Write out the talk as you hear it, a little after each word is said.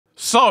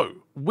So,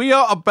 we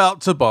are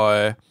about to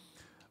buy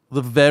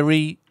the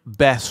very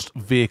best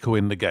vehicle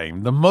in the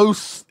game. The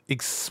most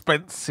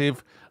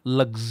expensive,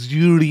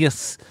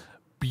 luxurious,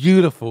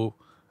 beautiful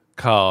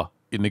car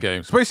in the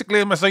game. It's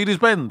basically a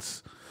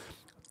Mercedes-Benz.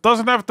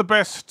 Doesn't have the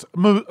best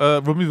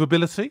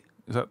removability.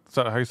 Is that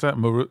how you say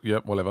it? Yeah,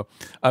 whatever.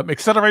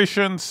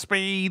 Acceleration,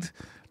 speed,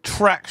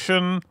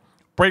 traction,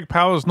 brake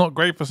power is not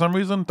great for some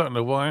reason. Don't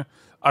know why.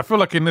 I feel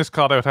like in this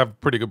car they would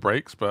have pretty good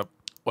brakes, but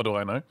what do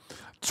I know?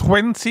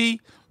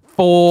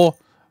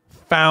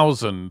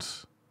 24,000.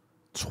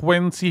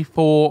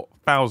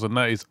 24,000.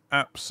 That is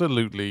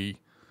absolutely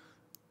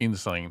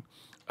insane.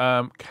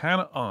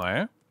 Can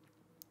I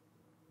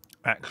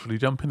actually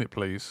jump in it,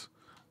 please?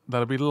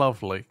 That'd be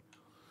lovely.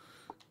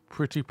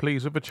 Pretty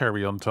please with a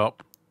cherry on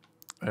top.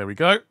 There we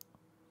go.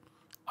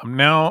 I'm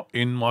now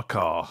in my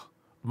car.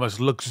 The most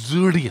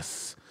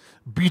luxurious,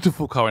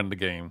 beautiful car in the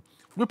game.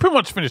 We've pretty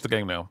much finished the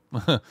game now.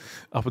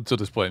 Up until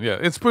this point. Yeah,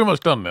 it's pretty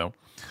much done now.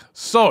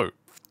 So,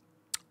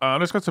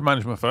 let's go to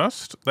management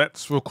first.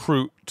 Let's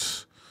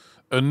recruit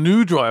a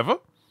new driver.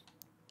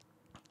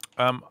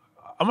 I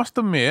must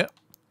admit,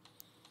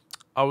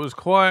 I was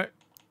quite...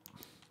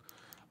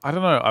 I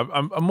don't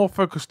know. I'm more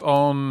focused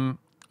on...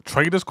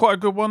 Trader's quite a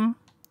good one.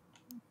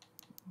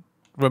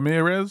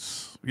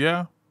 Ramirez,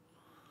 yeah.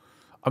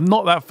 I'm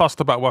not that fussed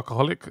about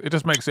Workaholic. It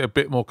just makes it a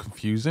bit more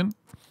confusing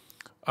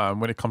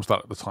when it comes to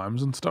like, the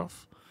times and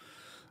stuff.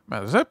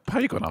 Man, is that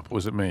pay gone up or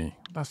is it me?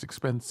 That's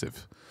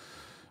expensive.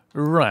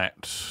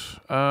 Right.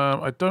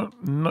 I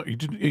don't know. You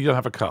don't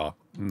have a car.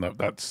 No,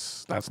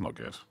 that's not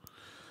good.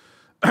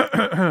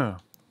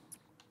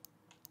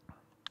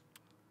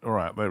 All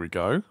right, there we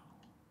go.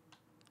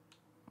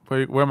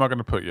 Where am I going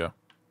to put you?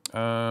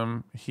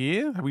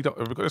 Here? Have we got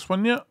this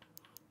one yet?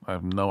 I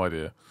have no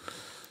idea.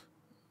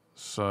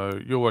 So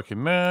you're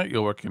working there,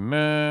 you're working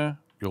there,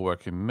 you're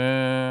working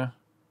there.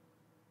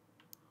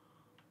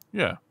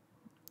 Yeah,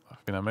 I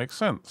think that makes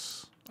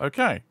sense.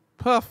 Okay,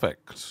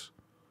 perfect.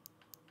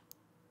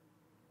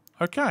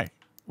 Okay,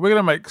 we're going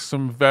to make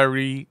some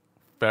very,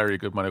 very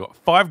good money. I've got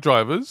 5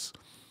 drivers,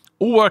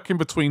 all working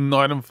between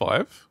 9 and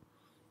 5.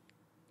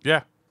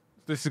 Yeah,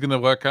 this is going to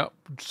work out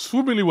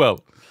swimmingly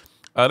well.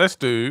 Let's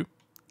do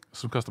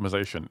some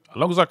customization. As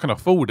long as I can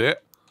afford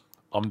it,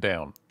 I'm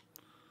down.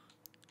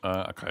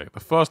 Okay,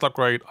 the first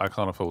upgrade I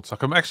can't afford. So I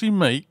can actually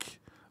make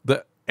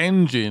the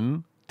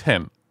engine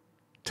 10.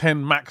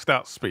 10 maxed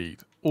out speed.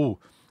 Oh,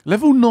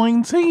 level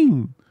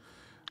 19.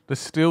 There's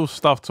still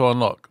stuff to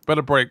unlock.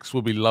 Better brakes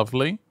will be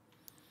lovely.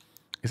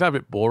 Is that a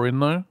bit boring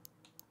though?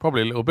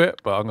 Probably a little bit,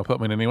 but I'm going to put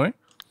them in anyway.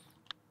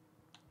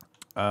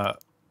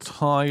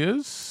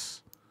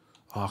 Tyres.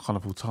 Oh, I can't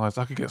afford tyres.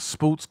 I could get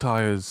sports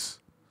tyres.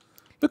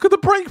 Look at the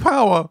brake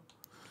power.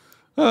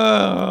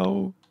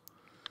 Oh.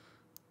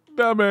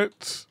 Damn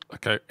it.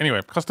 Okay,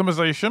 anyway,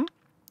 customization.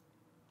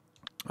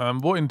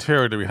 What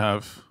interior do we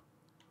have?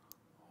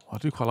 I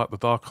do quite like the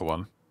darker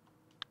one.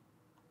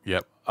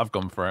 Yep, I've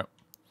gone for it.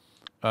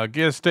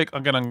 Gear stick,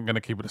 I'm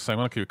gonna keep it the same. I'm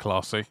gonna keep it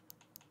classy.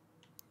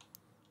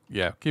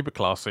 Yeah, keep it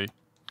classy.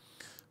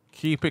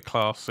 Keep it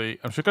classy.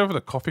 Should I go for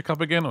the coffee cup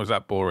again, or is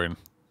that boring?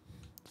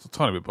 It's a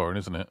tiny bit boring,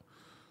 isn't it?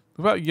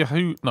 What about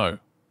Yahoo? No.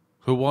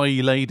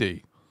 Hawaii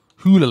lady.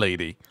 Hula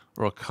lady.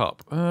 Or a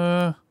cup.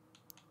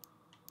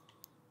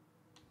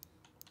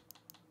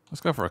 Let's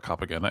go for a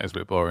cup again. That is a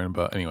bit boring,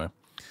 but anyway.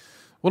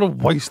 What a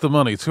waste of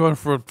money. 200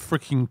 for a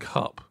freaking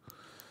cup.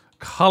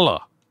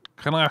 Colour.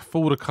 Can I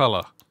afford a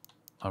colour?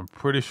 I'm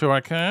pretty sure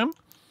I can.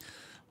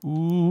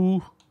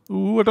 Ooh.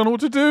 Ooh, I don't know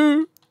what to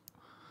do.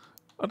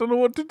 I don't know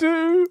what to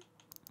do.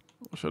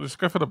 Should I just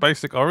go for the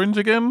basic orange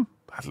again?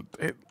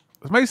 It's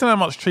amazing how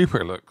much cheaper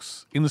it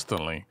looks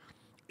instantly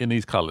in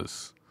these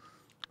colours.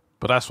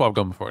 But that's what I've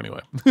gone for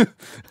anyway.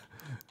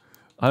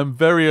 I'm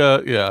very,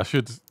 yeah, I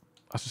should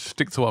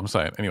stick to what I'm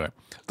saying. Anyway,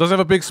 does it have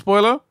a big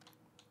spoiler?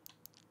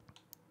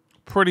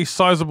 Pretty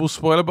sizable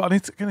spoiler, but I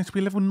need to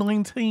be level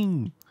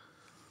 19.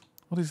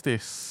 What is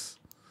this?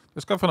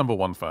 Let's go for number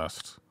 1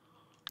 first.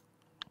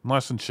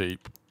 Nice and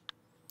cheap.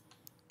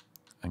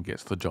 And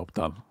gets the job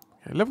done.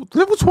 Okay, level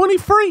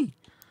 23!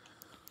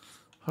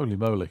 Holy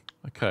moly.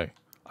 Okay.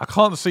 I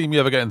can't see me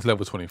ever getting to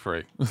level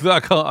 23.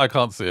 I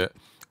can't see it.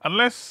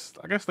 Unless,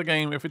 I guess the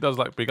game, if it does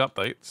like big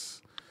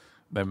updates,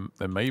 then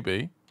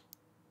maybe.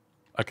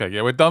 Okay,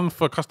 yeah, we're done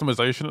for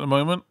customization at the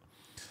moment.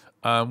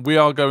 We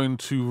are going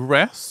to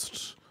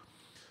rest,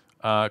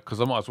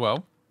 because I might as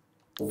well.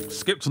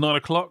 Skip to 9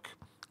 o'clock,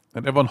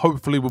 and everyone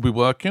hopefully will be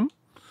working.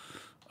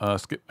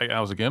 Skip 8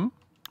 hours again.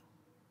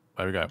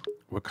 There we go.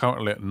 We're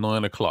currently at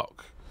 9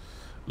 o'clock.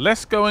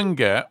 Let's go and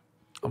get,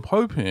 I'm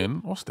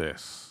hoping, what's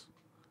this?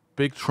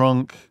 Big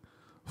trunk,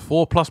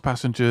 4+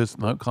 passengers.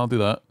 No, can't do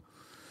that.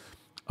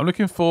 I'm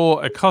looking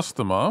for a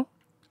customer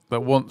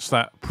that wants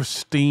that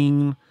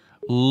pristine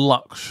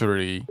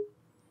luxury.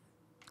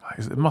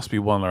 There must be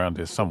one around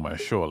here somewhere,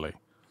 surely.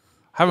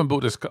 Haven't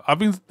bought this car.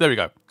 There we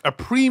go. A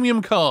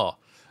premium car.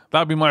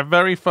 That'd be my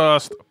very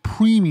first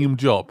premium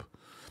job.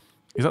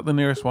 Is that the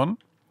nearest one?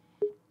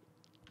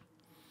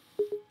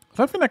 I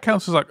don't think that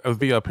counts as like a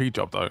VIP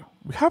job though.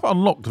 We have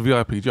unlocked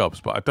VIP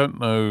jobs, but I don't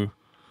know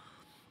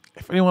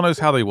if anyone knows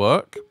how they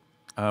work.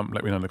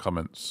 Let me know in the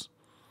comments.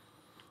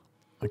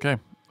 Okay,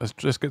 let's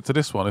just get to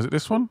this one. Is it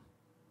this one?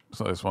 It's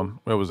not this one.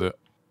 Where was it?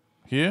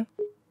 Here?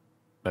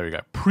 There we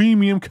go.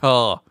 Premium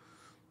car.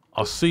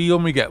 I'll see you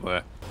when we get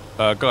there.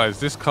 Guys,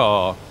 this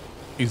car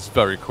is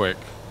very quick.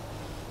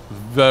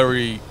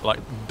 Very, like,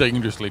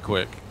 dangerously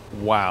quick.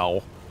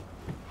 Wow.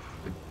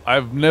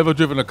 I've never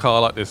driven a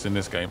car like this in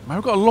this game. Man,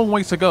 we've got a long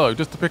way to go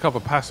just to pick up a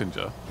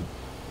passenger.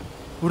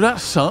 Well, that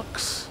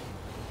sucks.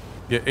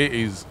 Yeah, it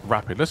is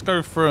rapid. Let's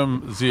go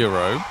from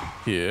 0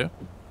 here.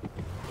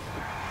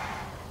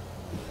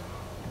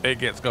 It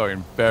gets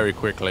going very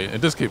quickly.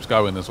 It just keeps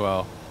going as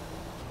well.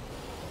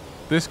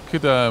 This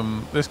could,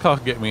 this car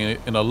could get me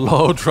in a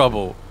lot of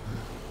trouble.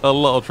 A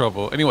lot of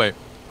trouble. Anyway,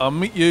 I'll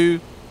meet you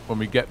when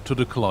we get to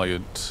the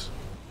client.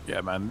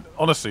 Yeah, man.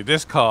 Honestly,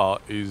 this car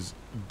is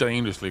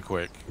dangerously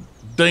quick.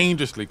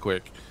 Dangerously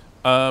quick.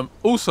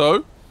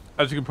 Also,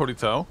 as you can probably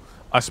tell,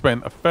 I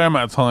spent a fair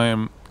amount of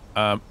time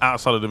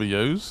outside of the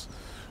videos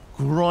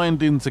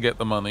grinding to get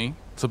the money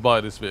to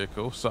buy this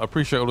vehicle. So I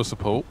appreciate all the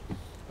support.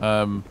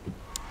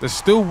 There's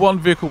still one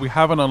vehicle we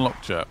haven't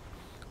unlocked yet,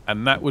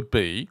 and that would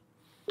be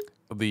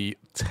the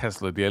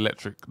Tesla,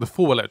 the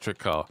full electric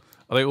car.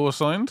 Are they all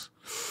assigned?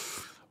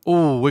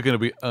 Oh, we're going to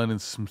be earning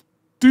some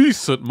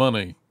decent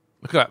money.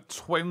 Look at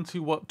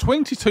that,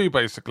 22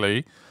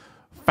 basically,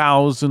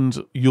 1,000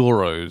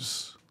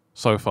 euros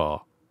so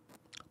far.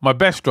 My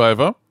best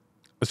driver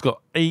has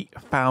got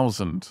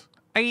 8,000.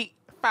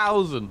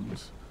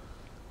 8,000.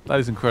 That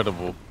is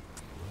incredible.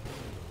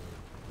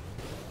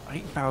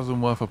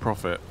 8,000 worth of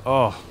profit.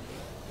 Oh,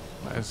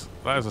 that is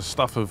a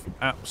stuff of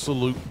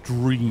absolute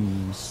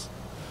dreams.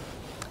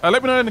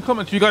 Let me know in the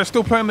comments, you guys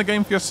still playing the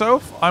game for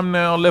yourself? I'm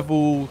now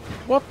level...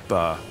 What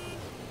the...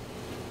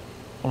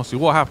 Honestly,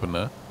 what happened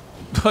there?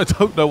 I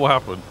don't know what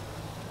happened.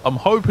 I'm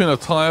hoping a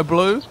tyre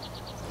blew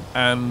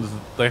and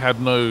they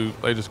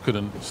just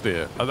couldn't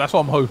steer. That's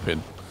what I'm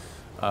hoping.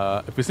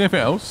 If it's anything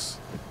else,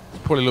 it's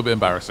probably a little bit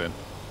embarrassing.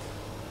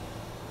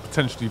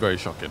 Potentially very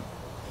shocking.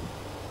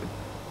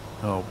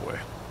 Oh boy.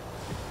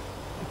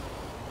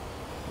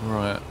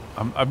 Right.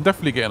 I'm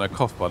definitely getting a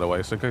cough, by the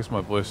way, so in case my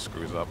voice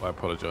screws up, I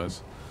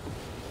apologise.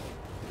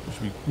 Which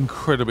would be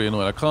incredibly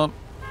annoying. I can't...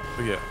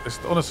 But yeah, it's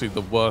honestly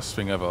the worst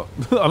thing ever.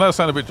 I know I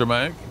sound a bit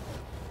dramatic,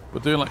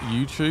 but doing like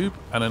YouTube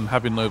and then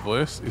having no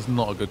voice is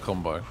not a good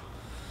combo.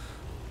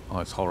 Oh,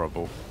 it's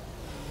horrible.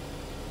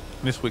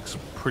 And this week's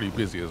pretty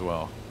busy as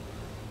well.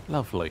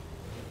 Lovely.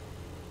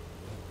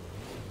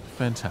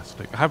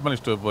 Fantastic. I have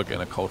managed to avoid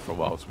getting a cold for a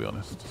while, to be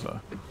honest. So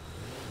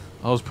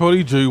I was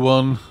probably due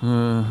one.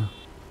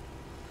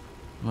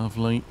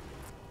 Lovely.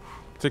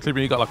 Particularly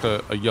when you got like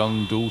a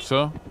young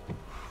daughter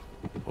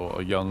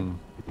or a young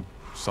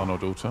son or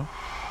daughter.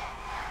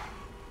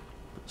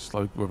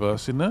 Slow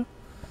reversing there.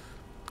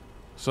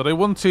 So they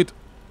wanted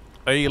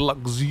a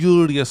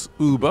luxurious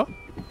Uber,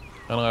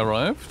 and I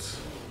arrived.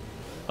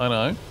 I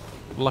know.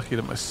 Lucky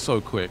that it's so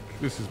quick.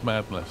 This is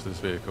madness, this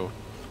vehicle.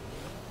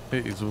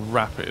 It is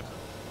rapid.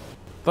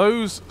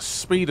 Those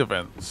speed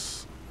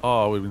events.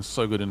 Oh, we've been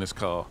so good in this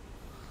car.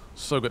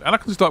 So good. And I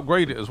can just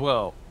upgrade it as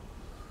well.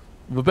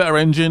 With a better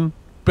engine,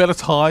 better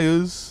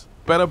tyres,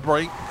 better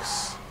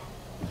brakes.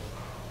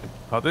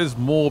 There's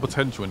more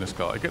potential in this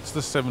car. It gets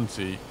to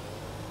 70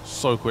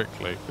 so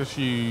quickly. Let's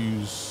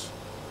use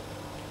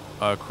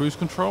cruise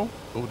control.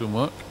 Oh, it didn't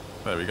work.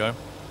 There we go.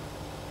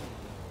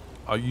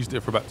 I used it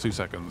for about 2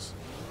 seconds.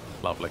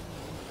 Lovely.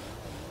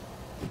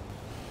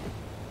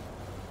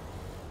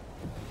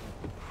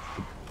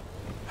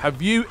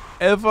 Have you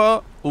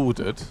ever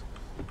ordered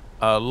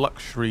a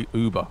luxury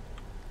Uber?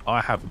 I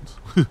haven't.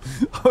 I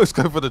always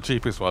go for the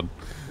cheapest one.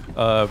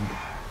 I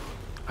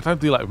don't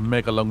do like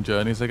mega long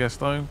journeys, I guess,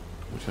 though.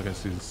 Which I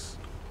guess is...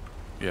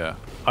 Yeah,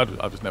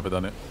 I've just never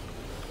done it.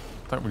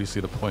 Don't really see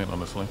the point,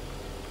 honestly.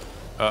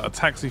 A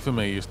taxi for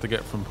me is to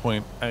get from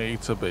point A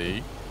to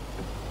B.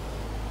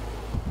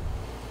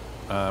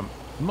 I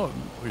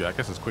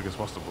guess as quick as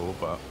possible,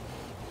 but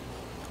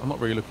I'm not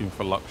really looking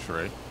for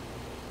luxury.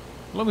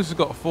 As long as it's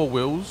got 4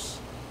 wheels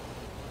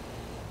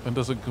and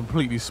doesn't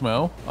completely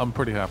smell, I'm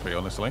pretty happy,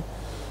 honestly.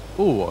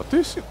 Oh,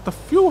 the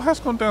fuel has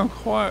gone down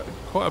quite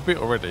a bit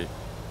already.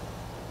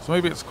 So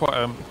maybe it's quite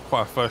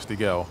a thirsty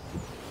girl.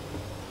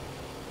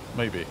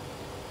 Maybe.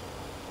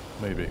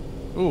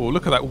 Oh,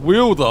 look at that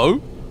wheel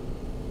though.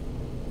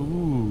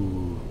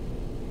 Ooh,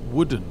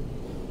 wooden.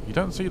 You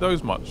don't see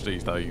those much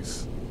these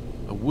days.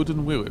 A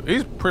wooden wheel. It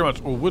is pretty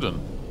much all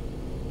wooden.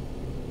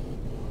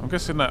 I'm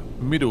guessing that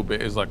middle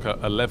bit is like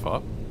a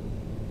lever.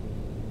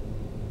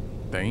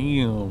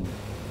 Damn.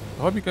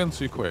 I hope you're going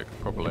too quick,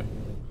 probably.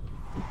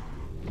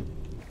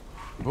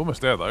 We're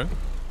almost there though.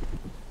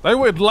 They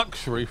wanted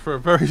luxury for a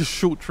very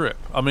short trip.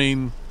 I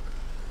mean,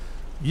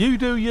 you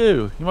do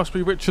you. You must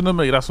be richer than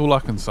me. That's all I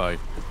can say.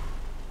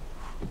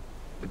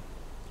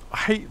 I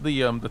hate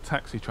the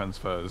taxi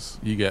transfers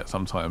you get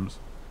sometimes.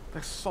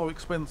 They're so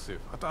expensive.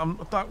 I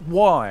don't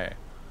why.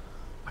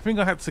 I think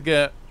I had to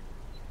get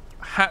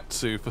had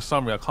to, for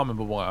some reason, I can't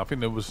remember why. I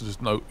think there was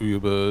just no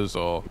Ubers,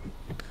 or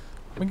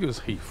I think it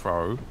was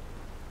Heathrow.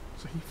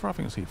 Was it Heathrow? I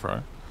think it was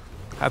Heathrow.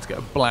 Had to get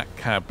a black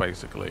cab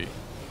basically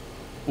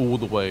all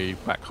the way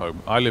back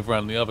home. I live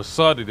around the other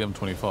side of the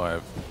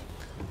M25.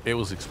 It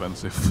was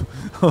expensive.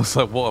 I was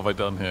like, what have I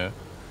done here?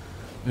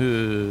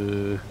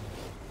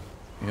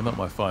 Yeah, not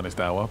my finest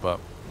hour, but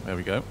there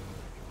we go.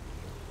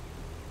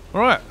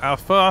 Alright, our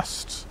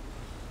first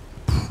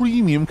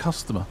premium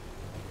customer.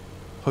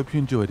 Hope you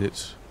enjoyed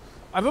it.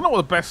 I don't know what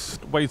the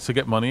best way to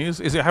get money is.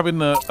 Is it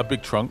having a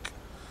big trunk?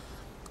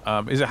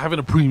 Is it having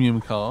a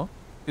premium car?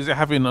 Is it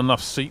having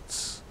enough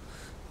seats?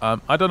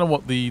 I don't know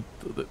what the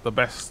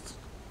best...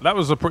 That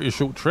was a pretty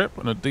short trip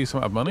and a decent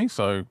amount of money,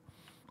 so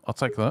I'll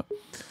take that.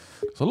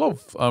 There's a lot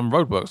of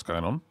roadworks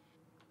going on.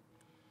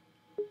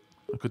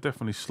 It could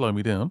definitely slow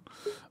me down.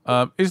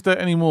 Is there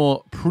any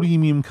more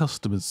premium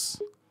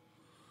customers?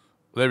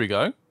 There we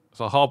go. It's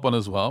a hard one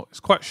as well. It's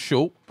quite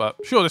short, but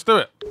sure, let's do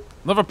it.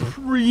 Another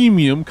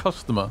premium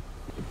customer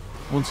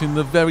wanting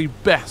the very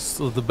best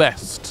of the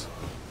best.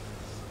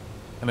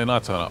 And then I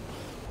turn up.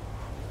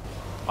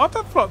 I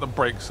don't feel like the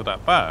brakes are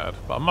that bad,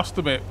 but I must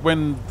admit,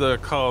 when the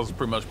car's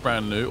pretty much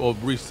brand new or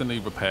recently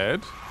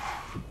repaired,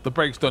 the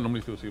brakes don't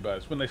normally feel too bad.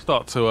 It's when they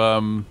start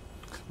to,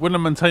 when the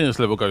maintenance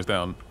level goes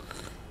down,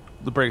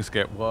 the brakes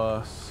get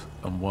worse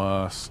and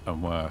worse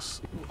and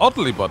worse.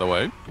 Oddly, by the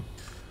way,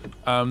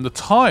 the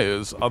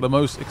tyres are the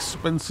most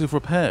expensive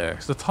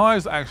repairs. The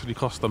tyres actually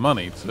cost the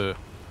money to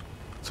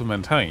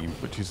maintain,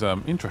 which is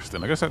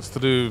interesting. I guess that's to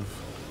do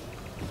with,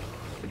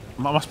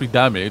 must be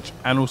damage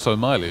and also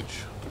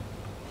mileage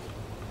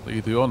that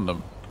you do on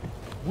them.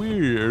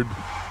 Weird.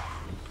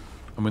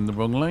 I'm in the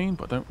wrong lane,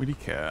 but I don't really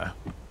care.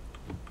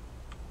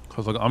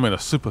 Because I'm in a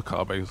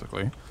supercar,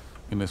 basically,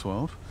 in this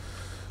world.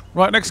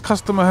 Right, next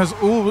customer has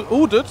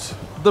ordered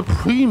the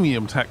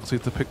premium taxi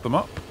to pick them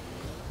up.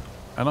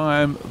 And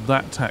I am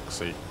that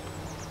taxi.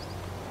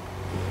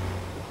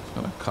 Just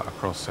going to cut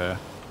across here.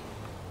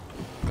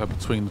 Go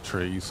between the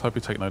trees. Hope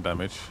you take no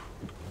damage.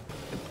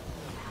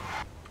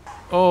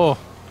 Oh,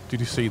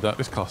 did you see that?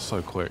 This car's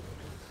so quick.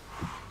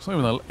 It's not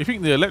even you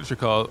think the electric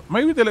car...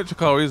 Maybe the electric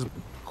car is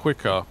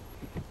quicker.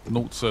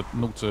 0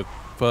 to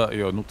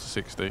 30 or 0 to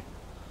 60.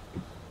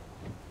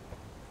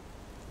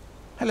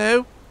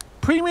 Hello.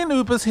 Premium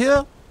Ubers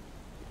here.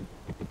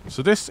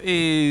 So this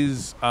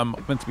is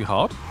meant to be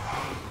hard.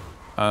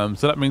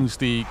 So that means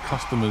the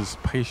customer's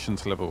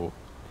patience level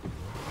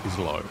is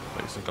low,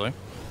 basically.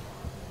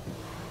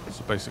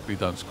 So basically,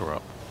 don't screw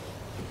up.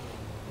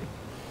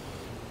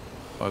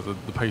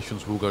 The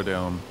patience will go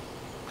down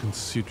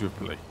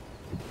considerably.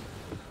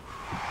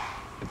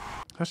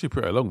 Actually,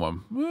 pretty long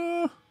one.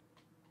 Not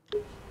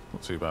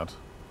too bad.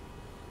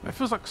 It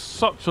feels like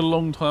such a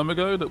long time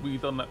ago that we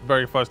done that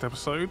very first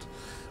episode.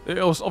 It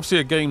was obviously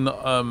a game that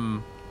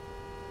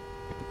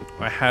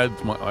I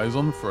had my eyes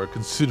on for a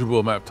considerable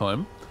amount of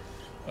time.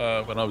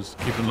 When I was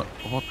keeping...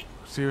 What?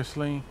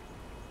 Seriously?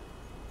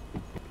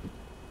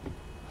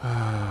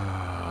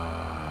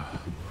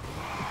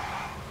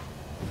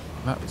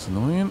 That's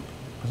annoying.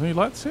 Is there any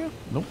lights here?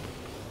 Nope.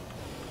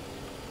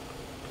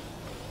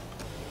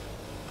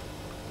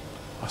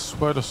 I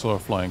swear I saw a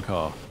flying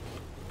car.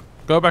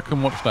 Go back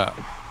and watch that.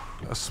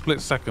 A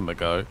split second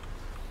ago.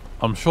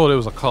 I'm sure there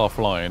was a car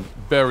flying.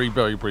 Very,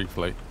 very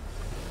briefly.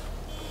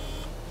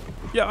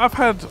 Yeah, I've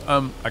had,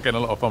 again, a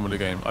lot of fun with the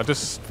game. I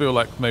just feel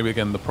like maybe,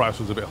 again, the price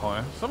was a bit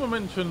higher. Someone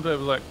mentioned there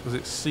was, like, was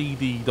it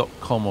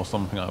CD.com or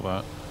something like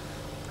that?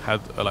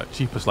 Had, like,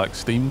 cheapest, like,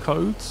 Steam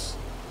codes.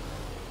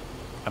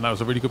 And that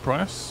was a really good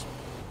price.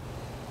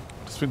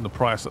 I just think the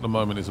price at the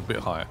moment is a bit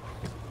higher.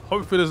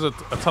 Hopefully there's a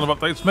ton of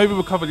updates. Maybe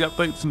we'll cover the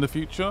updates in the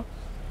future.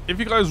 If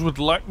you guys would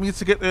like me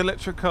to get the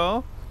electric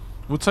car,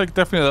 we'll take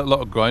definitely a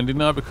lot of grinding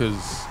now,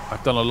 because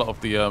I've done a lot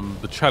of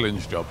the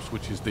challenge jobs,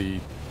 which is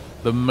the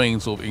main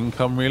sort of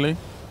income, really.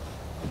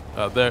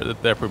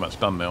 They're pretty much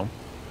done now.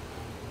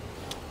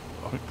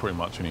 I think pretty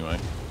much anyway.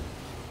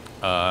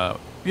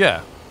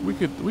 Yeah, we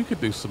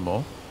could do some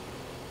more.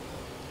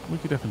 We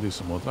could definitely do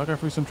some more. Did I go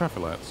through some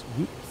traffic lights?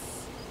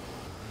 Whoops.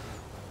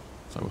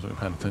 So I wasn't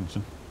paying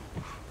attention.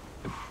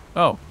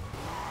 Oh,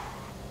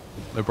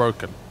 they're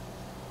broken.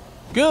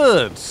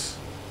 Good.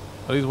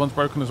 Are these ones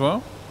broken as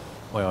well?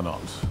 They are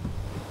not.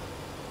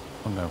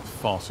 I'm going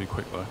far too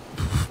quick though.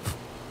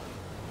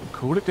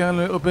 Cool it down a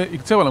little bit. You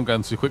can tell when I'm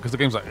going too quick because the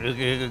game's like...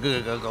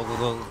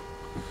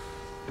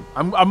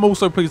 I'm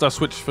also pleased I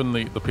switched from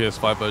the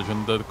PS5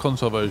 version. The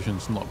console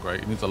version's not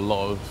great. It needs a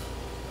lot of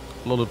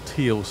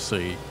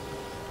TLC.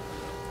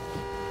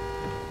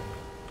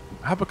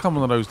 I have become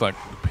one of those like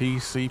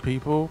PC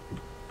people.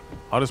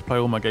 I just play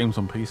all my games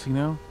on PC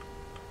now.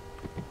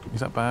 Is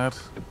that bad?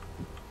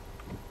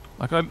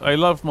 Like I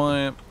love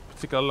my...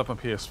 Particularly I love my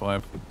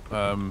PS5.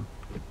 I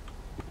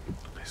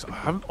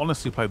haven't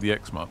honestly played the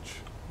X much.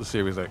 The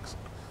Series X.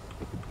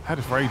 I had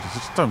it for ages,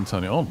 just don't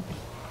turn it on.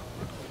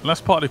 And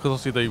that's partly because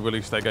obviously they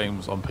released their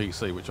games on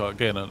PC, which I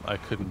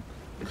couldn't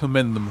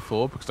commend them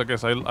for, because I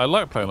guess I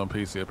like playing on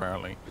PC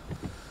apparently.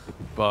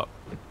 But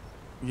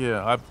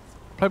yeah, I've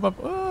played my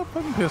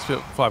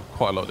PS5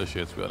 quite a lot this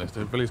year, to be honest.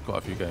 They've released quite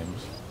a few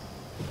games.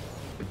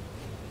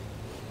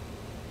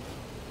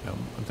 Yeah,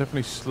 I'm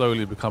definitely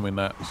slowly becoming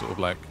that sort of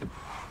like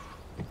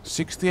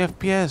 60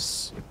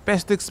 FPS,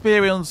 best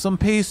experience on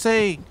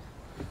PC.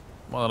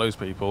 One of those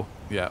people.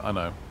 Yeah, I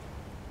know.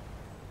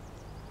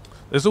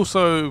 There's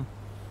also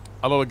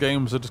a lot of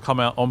games that just come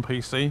out on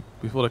PC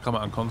before they come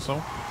out on console.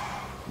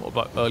 A lot of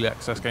like early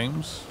access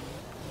games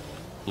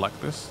like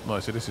this. No,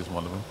 see, this is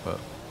one of them, but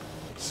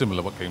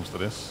similar what games to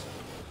this.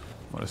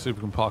 Right, let's see if we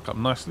can park up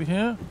nicely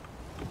here.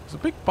 There's a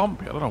big bump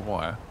here. I don't know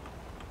why. Look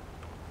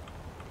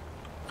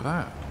at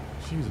that.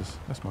 Jesus,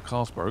 that's my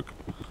car's broke.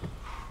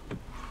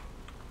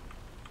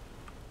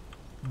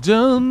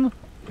 Done.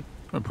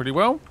 Went pretty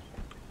well.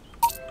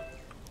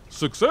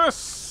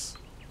 Success.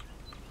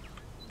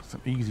 It's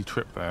an easy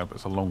trip there, but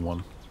it's a long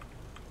one.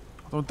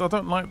 I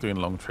don't like doing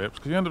long trips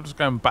because you end up just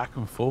going back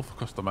and forth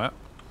across the map.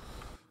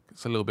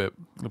 It's a little bit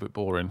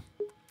boring.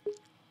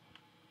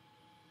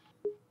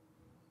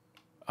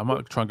 I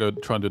might try and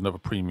do another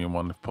premium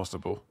one if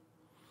possible.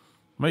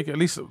 Make it at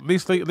least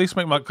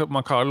make my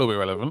car a little bit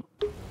relevant.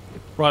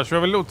 Right, so we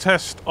have a little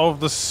test of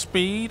the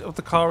speed of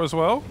the car as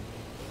well.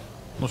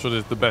 Not sure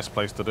this is the best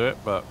place to do it,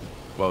 but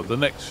well, the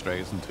next straight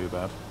isn't too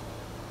bad.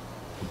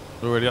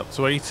 We're already up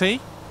to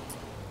 80.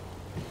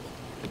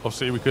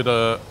 Obviously, we could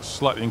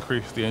slightly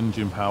increase the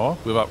engine power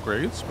with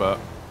upgrades, but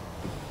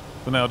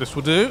for now, this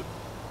will do.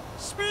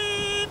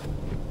 Speed!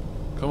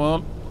 Come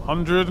on,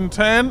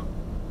 110.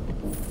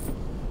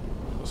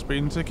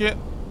 Speeding ticket.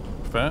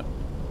 Fair.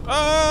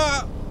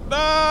 Ah!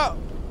 Ah!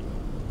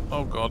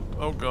 Oh god,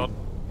 oh god.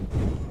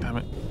 Damn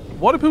it.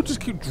 Why do people just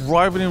keep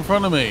driving in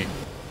front of me?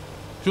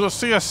 Should I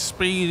see a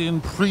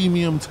speeding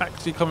premium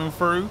taxi coming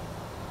through?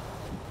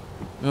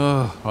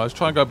 Ugh. Right, let's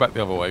try and go back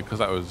the other way, because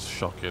that was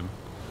shocking.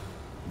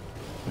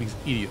 These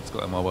idiots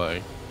got in my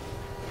way.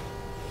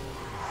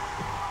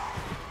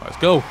 Right, let's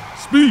go.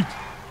 Speed!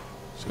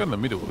 Let's go in the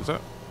middle, is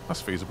that? That's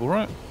feasible,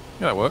 right?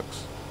 Yeah, that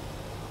works.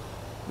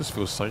 This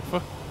feels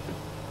safer.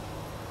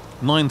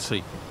 90.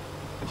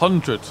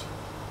 100.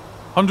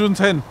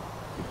 110.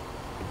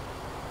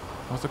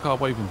 What's the car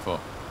waving for?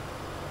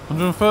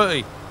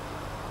 130.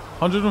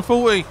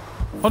 140.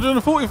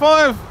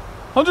 145.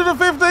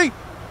 150.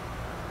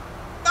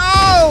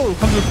 No!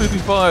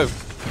 155.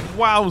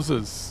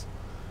 Wowzers.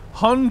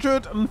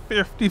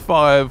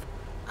 155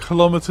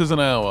 kilometers an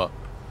hour.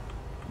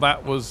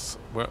 That was...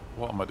 What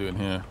am I doing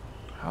here?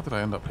 How did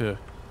I end up here?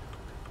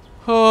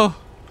 Oh,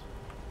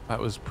 that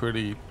was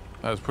pretty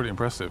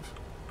impressive.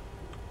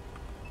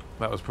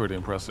 That was pretty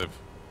impressive.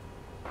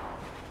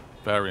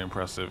 Very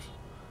impressive.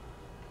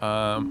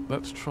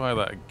 Let's try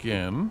that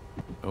again.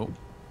 Oh.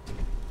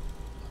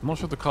 I'm not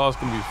sure if the car's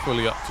going to be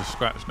fully up to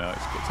scratch now.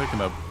 It's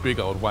taken a big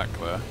old whack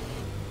there.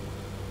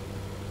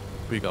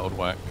 Big old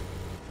whack.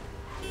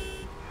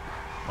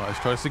 Right, let's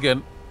try this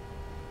again.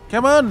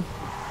 Come on!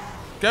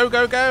 Go,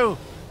 go, go!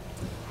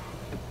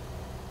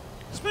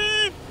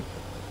 Speed!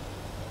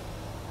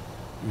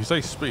 If you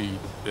say speed,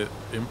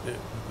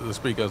 the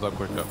speed goes up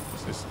quicker.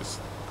 It's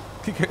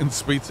keep getting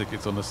speed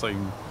tickets on the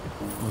same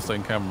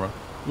camera.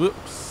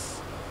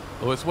 Whoops!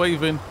 Oh, it's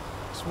waving.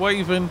 It's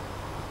waving.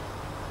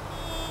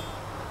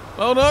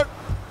 Oh no!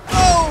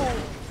 Oh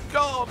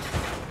God!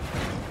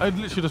 I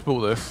literally just bought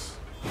this.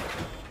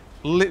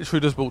 Literally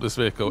just bought this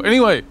vehicle.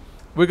 Anyway,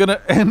 we're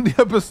gonna end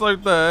the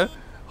episode there.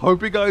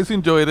 Hope you guys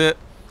enjoyed it.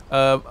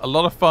 A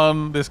lot of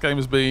fun this game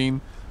has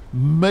been.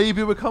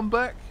 Maybe we'll come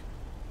back.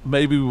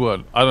 Maybe we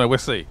won't. I don't know. We'll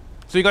see.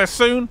 See you guys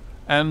soon,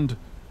 and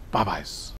bye-byes.